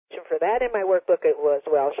for that in my workbook as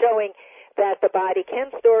well, showing that the body can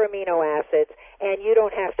store amino acids, and you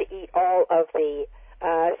don't have to eat all of the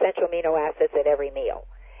essential amino acids at every meal.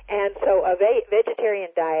 And so a vegetarian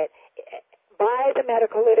diet, by the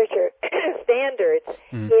medical literature standards,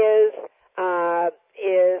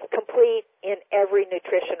 is complete in every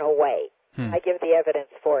nutritional way. I give the evidence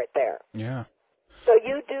for it there. Yeah. So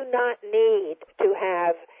you do not need to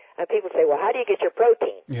have, people say, well, how do you get your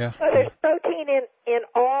protein? Yeah. Well, there's protein in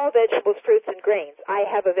all vegetables, fruits, and grains. I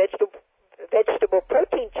have a vegetable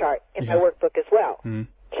protein chart in my workbook as well,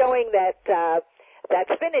 showing that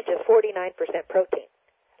spinach is 49% protein.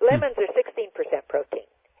 Lemons are 16% protein.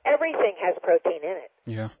 Everything has protein in it.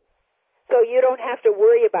 Yeah. So you don't have to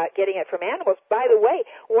worry about getting it from animals. By the way,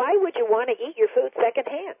 why would you want to eat your food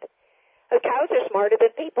secondhand? The cows are smarter than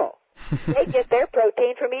people. They get their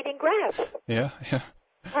protein from eating grass. Yeah, yeah.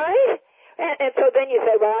 Right? And so then you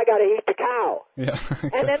say, well, I got to eat the cow. Yeah, exactly.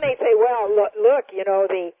 And then they say, well, look, you know,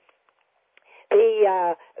 the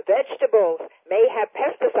vegetables may have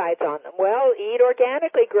pesticides on them. Well, eat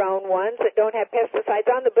organically grown ones that don't have pesticides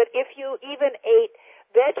on them. But if you even ate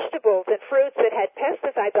vegetables and fruits that had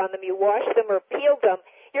pesticides on them, you washed them or peeled them,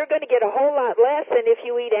 you're going to get a whole lot less than if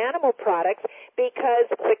you eat animal products, because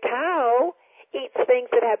the cow eats things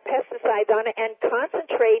that have pesticides on it and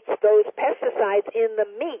concentrates those pesticides in the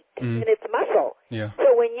meat, in its muscle. Yeah.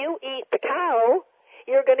 So when you eat the cow,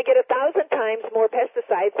 you're going to get 1,000 times more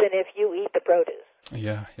pesticides than if you eat the produce.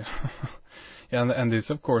 Yeah, yeah. Yeah, and this,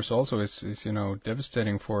 of course, also is you know,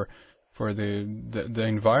 devastating for the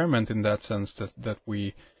environment, in that sense that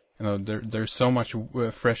we, you know, there's so much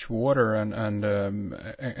fresh water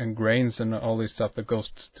and grains and all this stuff that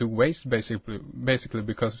goes to waste, basically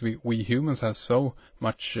because we humans have so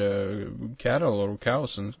much cattle or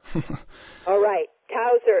cows and. All right,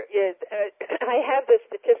 cows are. I have the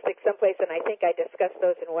statistics someplace, and I think I discussed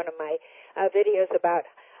those in one of my videos about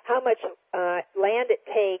how much land it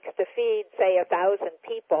takes to feed, say, 1,000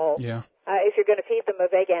 people. Yeah. If you're going to feed them a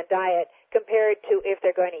vegan diet, compared to if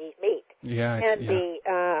they're going to eat meat. Yeah. And the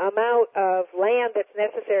amount of land that's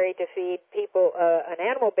necessary to feed people an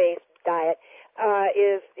animal-based diet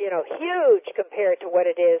is, you know, huge compared to what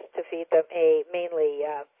it is to feed them a mainly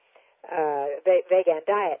vegan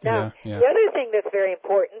diet. Now, the other thing that's very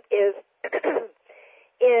important is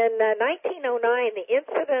in 1909, the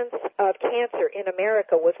incidence of cancer in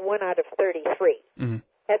America was 1 out of 33.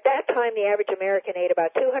 At that time, the average American ate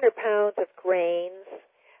about 200 pounds of grains,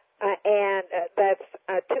 and that's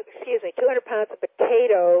 200 pounds of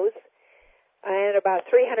potatoes, and about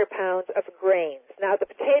 300 pounds of grains. Now, the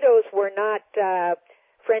potatoes were not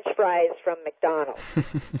French fries from McDonald's.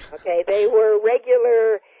 Okay, they were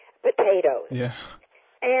regular potatoes. Yeah.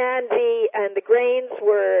 And the grains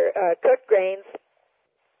were cooked grains.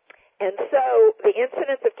 And so the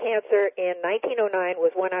incidence of cancer in 1909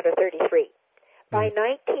 was 1 out of 33. By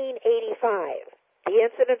 1985, the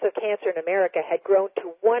incidence of cancer in America had grown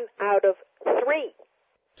to 1 out of 3.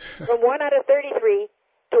 From 1 out of 33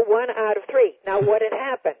 to 1 out of 3. Now, what had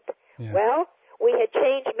happened? Yeah. Well, we had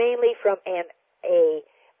changed mainly from a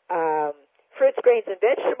fruits, grains, and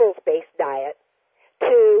vegetables-based diet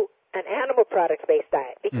to an animal products-based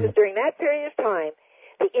diet. Because during that period of time,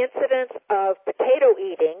 the incidence of potato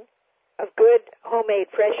eating, of good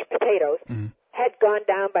homemade fresh potatoes, had gone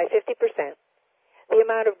down by 50%. The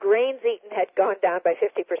amount of grains eaten had gone down by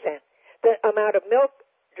 50%. The amount of milk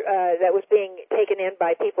that was being taken in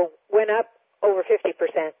by people went up over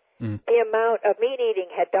 50%. The amount of meat eating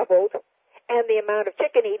had doubled, and the amount of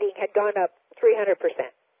chicken eating had gone up 300%.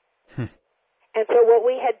 And so what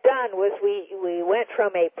we had done was we went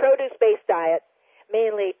from a produce-based diet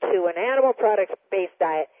mainly to an animal products-based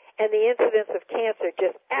diet, and the incidence of cancer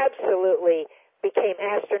just absolutely became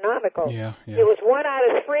astronomical. Yeah. It was 1 out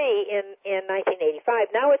of 3 in 1985.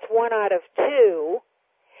 Now it's 1 out of 2,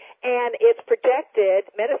 and it's projected,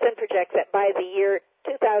 medicine projects that by the year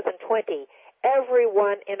 2020,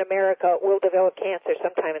 everyone in America will develop cancer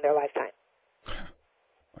sometime in their lifetime.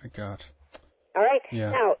 My God. All right?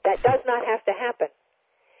 Yeah. Now, that does not have to happen.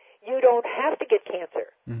 You don't have to get cancer.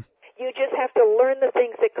 You just have to learn the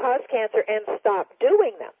things that cause cancer and stop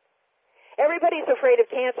doing them. Everybody's afraid of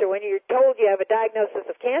cancer. When you're told you have a diagnosis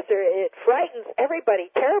of cancer, it frightens everybody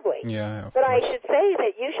terribly. Yeah, but I should say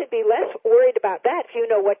that you should be less worried about that if you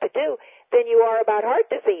know what to do than you are about heart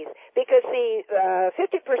disease. Because, see,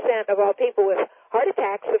 50% of all people with heart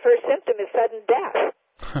attacks, the first symptom is sudden death.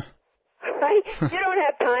 Right? You don't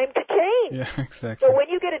have time to change. Yeah, exactly. So when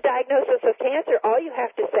you get a diagnosis of cancer, all you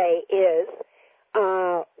have to say is,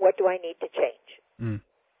 what do I need to change?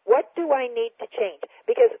 What do I need to change?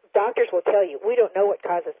 Because doctors will tell you, we don't know what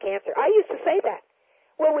causes cancer. I used to say that.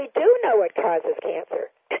 Well, we do know what causes cancer.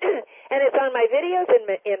 And it's on my videos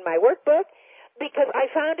in my workbook because I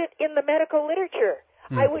found it in the medical literature.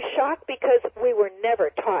 I was shocked because we were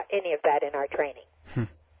never taught any of that in our training.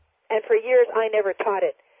 And for years, I never taught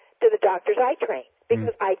it to the doctors I trained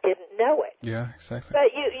because I didn't know it. Yeah, exactly.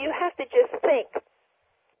 But you have to just think.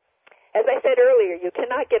 As I said earlier, you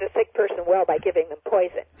cannot get a sick person well by giving them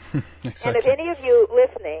poison. Exactly. And if any of you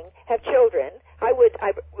listening have children, I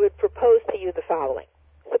would propose to you the following.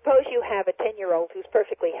 Suppose you have a 10-year-old who's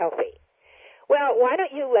perfectly healthy. Well, why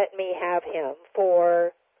don't you let me have him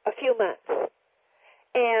for a few months?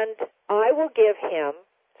 And I will give him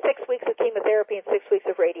 6 weeks of chemotherapy and 6 weeks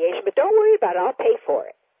of radiation, but don't worry about it. I'll pay for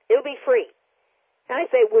it. It'll be free. And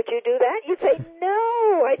I say, would you do that? You say,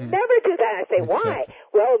 no, I'd never do that. I say, why?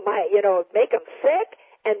 Well, make them sick,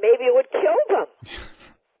 and maybe it would kill them.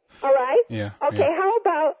 All right? Yeah. Okay, how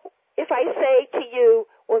about if I say to you,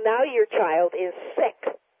 well, now your child is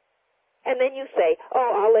sick, and then you say,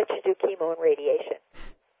 oh, I'll let you do chemo and radiation.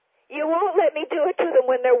 You won't let me do it to them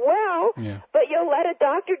when they're well, but you'll let a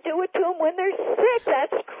doctor do it to them when they're sick.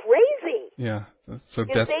 That's crazy. Yeah, that's so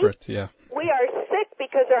you desperate. See? Yeah. We are sick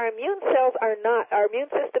because our immune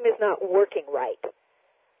system is not working right.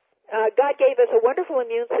 God gave us a wonderful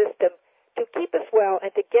immune system to keep us well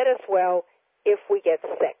and to get us well if we get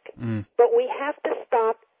sick. But we have to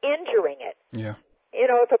stop injuring it. Yeah. You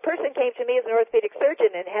know, if a person came to me as an orthopedic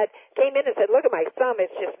surgeon and came in and said, look at my thumb,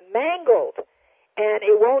 it's just mangled and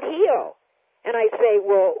it won't heal. And I say,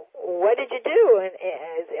 well, what did you do? And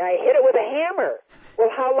I hit it with a hammer.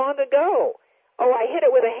 Well, how long ago? Oh, I hit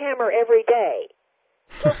it with a hammer every day.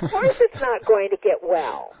 Well, of course it's not going to get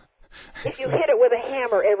well if you hit it with a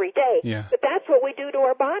hammer every day. Yeah. But that's what we do to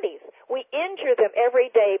our bodies. We injure them every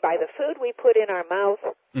day by the food we put in our mouth,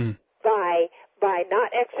 by not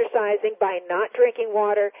exercising, by not drinking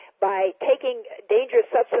water, by taking dangerous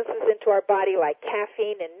substances into our body like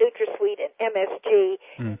caffeine and NutraSweet and MSG,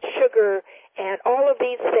 and sugar, and all of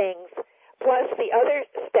these things, plus the other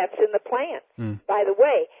steps in the plan. By the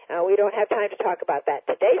way, we don't have time to talk about that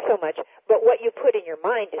today so much, but what you put in your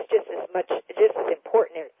mind is just as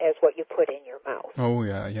important as what you put in your mouth. Oh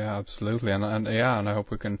yeah, absolutely, and I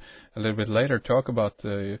hope we can a little bit later talk about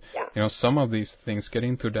some of these things, get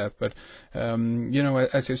into that. But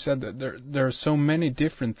as you said, there are so many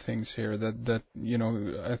different things here that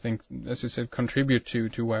I think, as you said, contribute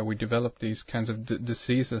to why we develop these kinds of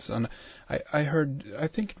diseases. And I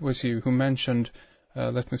think it was you who mentioned.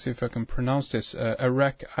 Let me see if I can pronounce this.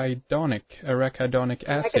 Arachidonic acid.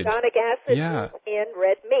 Arachidonic acid is in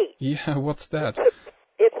red meat. Yeah, what's that?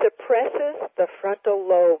 It suppresses the frontal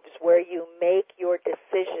lobes where you make your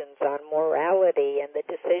decisions on morality and the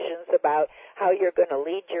decisions about how you're going to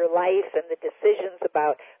lead your life and the decisions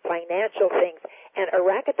about financial things. And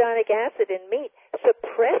arachidonic acid in meat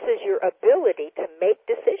suppresses your ability to make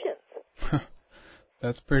decisions.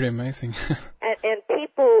 That's pretty amazing. and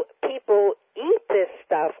people eat this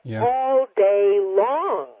stuff all day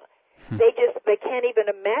long. They can't even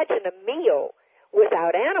imagine a meal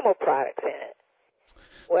without animal products in it.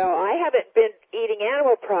 Well, I haven't been eating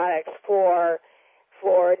animal products for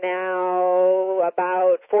now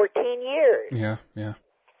about 14 years. Yeah.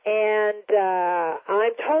 And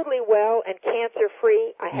I'm totally well and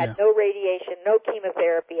cancer-free. I had no radiation, no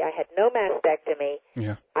chemotherapy. I had no mastectomy.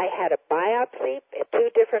 Yeah. I had a biopsy at 2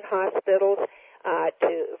 different hospitals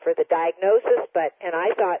for the diagnosis, and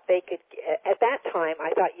I thought they could, at that time,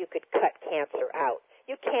 I thought you could cut cancer out.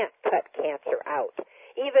 You can't cut cancer out,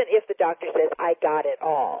 even if the doctor says, I got it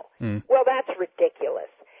all. Well, that's ridiculous,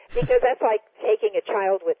 because that's like taking a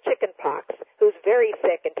child with chicken pox who's very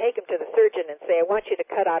sick and take him to the surgeon and say, I want you to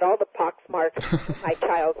cut out all the pox marks from my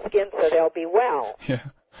child's skin so they'll be well. Yeah.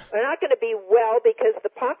 They're not going to be well because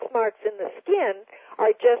the pox marks in the skin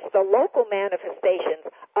are just the local manifestations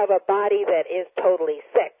of a body that is totally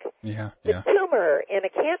sick. The tumor in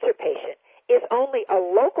a cancer patient is only a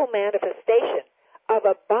local manifestation of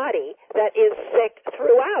a body that is sick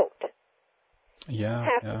throughout. You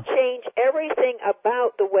have to change everything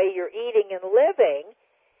about the way you're eating and living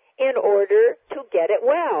in order to get it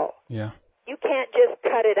well. Yeah. You can't just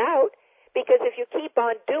cut it out, because if you keep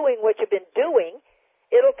on doing what you've been doing,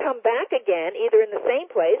 it'll come back again, either in the same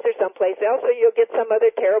place or someplace else, or you'll get some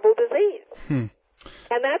other terrible disease.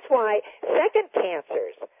 And that's why second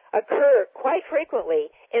cancers occur quite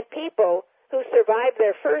frequently in people who survive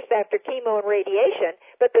their first after chemo and radiation,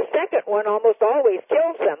 but the second one almost always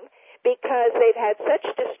kills them because they've had such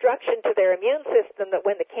destruction to their immune system that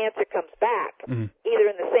when the cancer comes back, either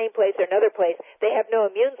in the same place or another place, they have no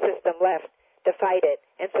immune system left to fight it,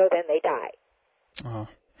 and so then they die.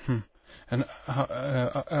 And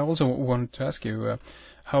I also wanted to ask you,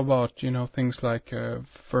 how about things like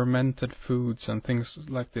fermented foods and things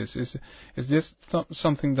like this? Is this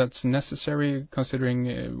something that's necessary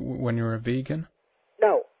considering when you're a vegan?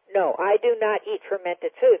 No, I do not eat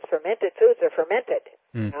fermented foods. Fermented foods are fermented.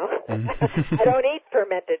 I don't eat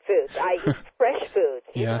fermented foods. I eat fresh foods.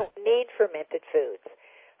 You don't need fermented foods.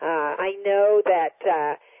 I know that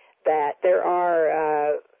there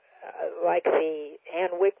are like the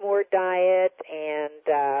Ann Wigmore diet and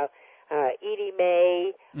Edie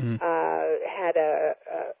May had a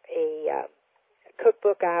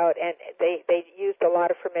cookbook out, and they used a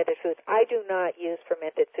lot of fermented foods. I do not use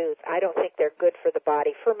fermented foods. I don't think they're good for the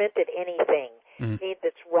body. Fermented anything means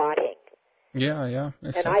it's rotting. Yeah,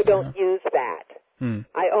 exactly. And I don't use that.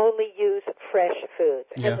 I only use fresh foods.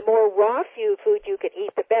 And the more raw food you can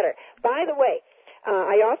eat, the better. By the way,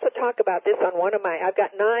 I also talk about this on one of I've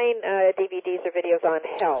got 9 DVDs or videos on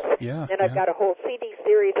health. And I've got a whole CD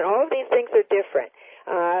series, and all of these things are different.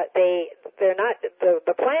 They're not,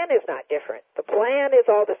 the plan is not different. The plan is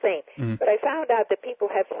all the same. But I found out that people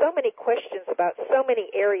have so many questions about so many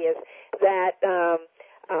areas that,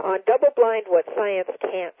 on Double Blind What Science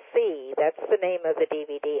Can't See, that's the name of the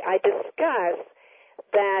DVD, I discuss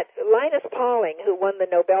that Linus Pauling, who won the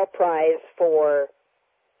Nobel Prize for,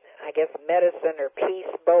 I guess, medicine or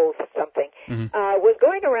peace, both, something, was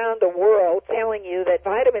going around the world telling you that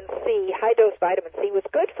vitamin C, high-dose vitamin C, was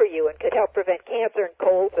good for you and could help prevent cancer and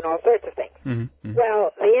colds and all sorts of things.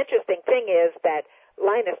 Well, the interesting thing is that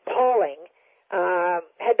Linus Pauling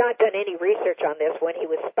had not done any research on this when he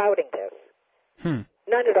was spouting this.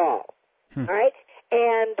 None at all. All right?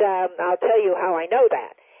 And I'll tell you how I know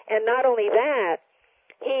that. And not only that,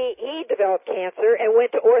 he developed cancer and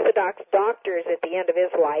went to orthodox doctors at the end of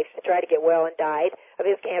his life to try to get well and died of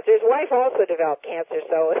his cancer. His wife also developed cancer,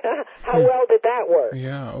 so how well did that work?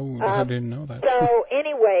 Yeah, I didn't know that. So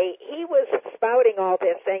anyway, he was spouting all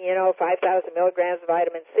this, saying, 5,000 milligrams of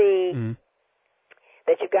vitamin C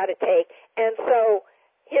that you've got to take. And so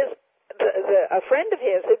a friend of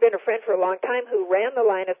his, who'd been a friend for a long time, who ran the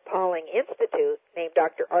Linus Pauling Institute, named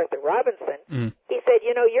Dr. Arthur Robinson, he said,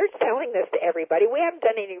 you're telling this to everybody. We haven't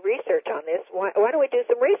done any research on this. Why don't we do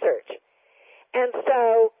some research? And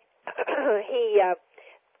so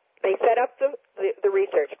they set up the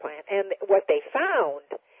research plan. And what they found,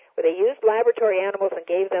 where they used laboratory animals and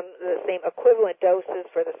gave them the same equivalent doses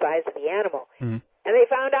for the size of the animal, and they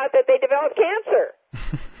found out that they developed cancer.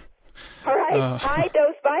 All right,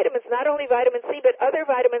 high-dose vitamins, not only vitamin C, but other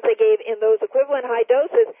vitamins they gave in those equivalent high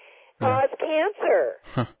doses cause cancer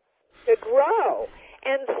to grow.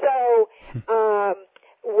 And so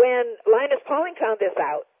when Linus Pauling found this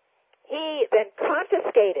out, he then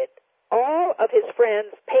confiscated all of his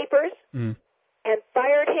friends' papers and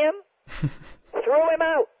fired him, threw him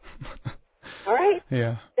out. All right?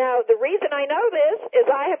 Yeah. Now, the reason I know this is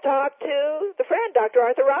I have talked to the friend, Dr.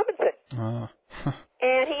 Arthur Robinson.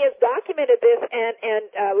 And he has documented this, and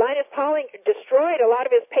Linus Pauling destroyed a lot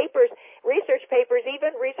of his papers, research papers,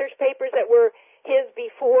 even research papers that were his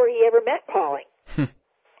before he ever met Pauling.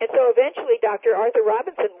 And so eventually Dr. Arthur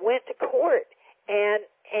Robinson went to court and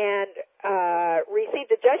received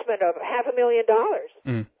a judgment of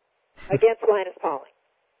 $500,000 against Linus Pauling.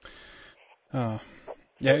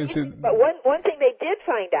 But one thing they did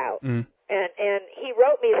find out, and he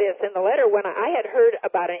wrote me this in the letter when I had heard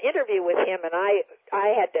about an interview with him, and I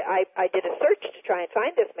did a search to try and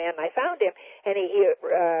find this man, and I found him, and he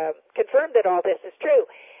confirmed that all this is true.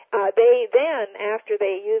 They then, after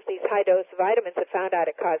they used these high-dose vitamins that found out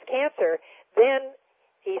it caused cancer, then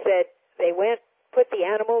he said they put the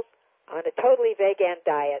animals on a totally vegan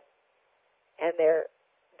diet, and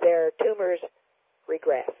their tumors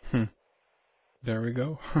regressed. There we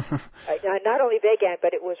go. Not only vegan,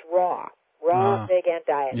 but it was raw vegan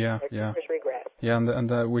diet. Their tumors regressed. Yeah,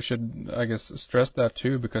 and we should, I guess, stress that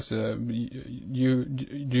too, because do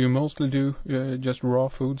you mostly do just raw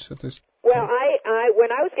foods at this point? Well,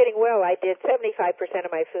 when I was getting well, I did 75%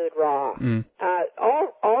 of my food raw.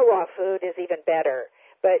 All raw food is even better.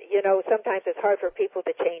 But, sometimes it's hard for people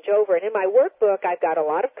to change over. And in my workbook, I've got a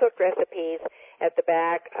lot of cooked recipes at the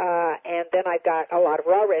back, and then I've got a lot of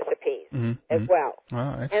raw recipes as well.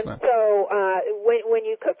 Excellent. And so when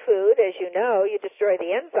you cook food, as you know, you destroy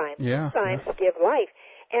the enzymes. Enzymes give life.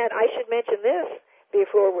 And I should mention this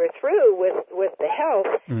before we're through with the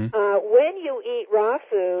health. When you eat raw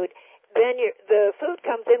food, then the food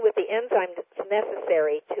comes in with the enzymes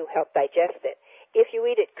necessary to help digest it. If you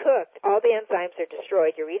eat it cooked, all the enzymes are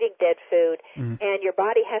destroyed. You're eating dead food, and your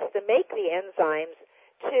body has to make the enzymes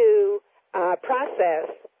to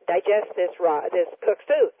process digest this cooked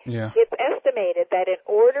food. Yeah. It's estimated that in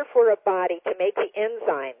order for a body to make the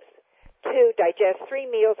enzymes to digest 3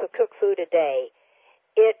 meals of cooked food a day,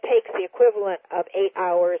 it takes the equivalent of 8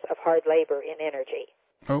 hours of hard labor in energy.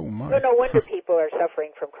 Oh, my. So no wonder people are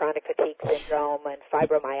suffering from chronic fatigue syndrome and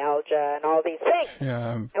fibromyalgia and all these things.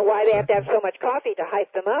 Yeah. And why they have to have so much coffee to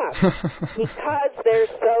hype them up. Because they're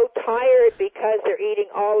so tired because they're eating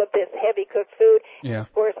all of this heavy cooked food. Yeah.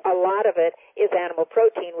 Of course, a lot of it is animal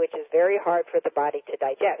protein, which is very hard for the body to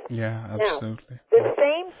digest. Yeah, absolutely. Now, the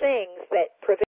same things that prevent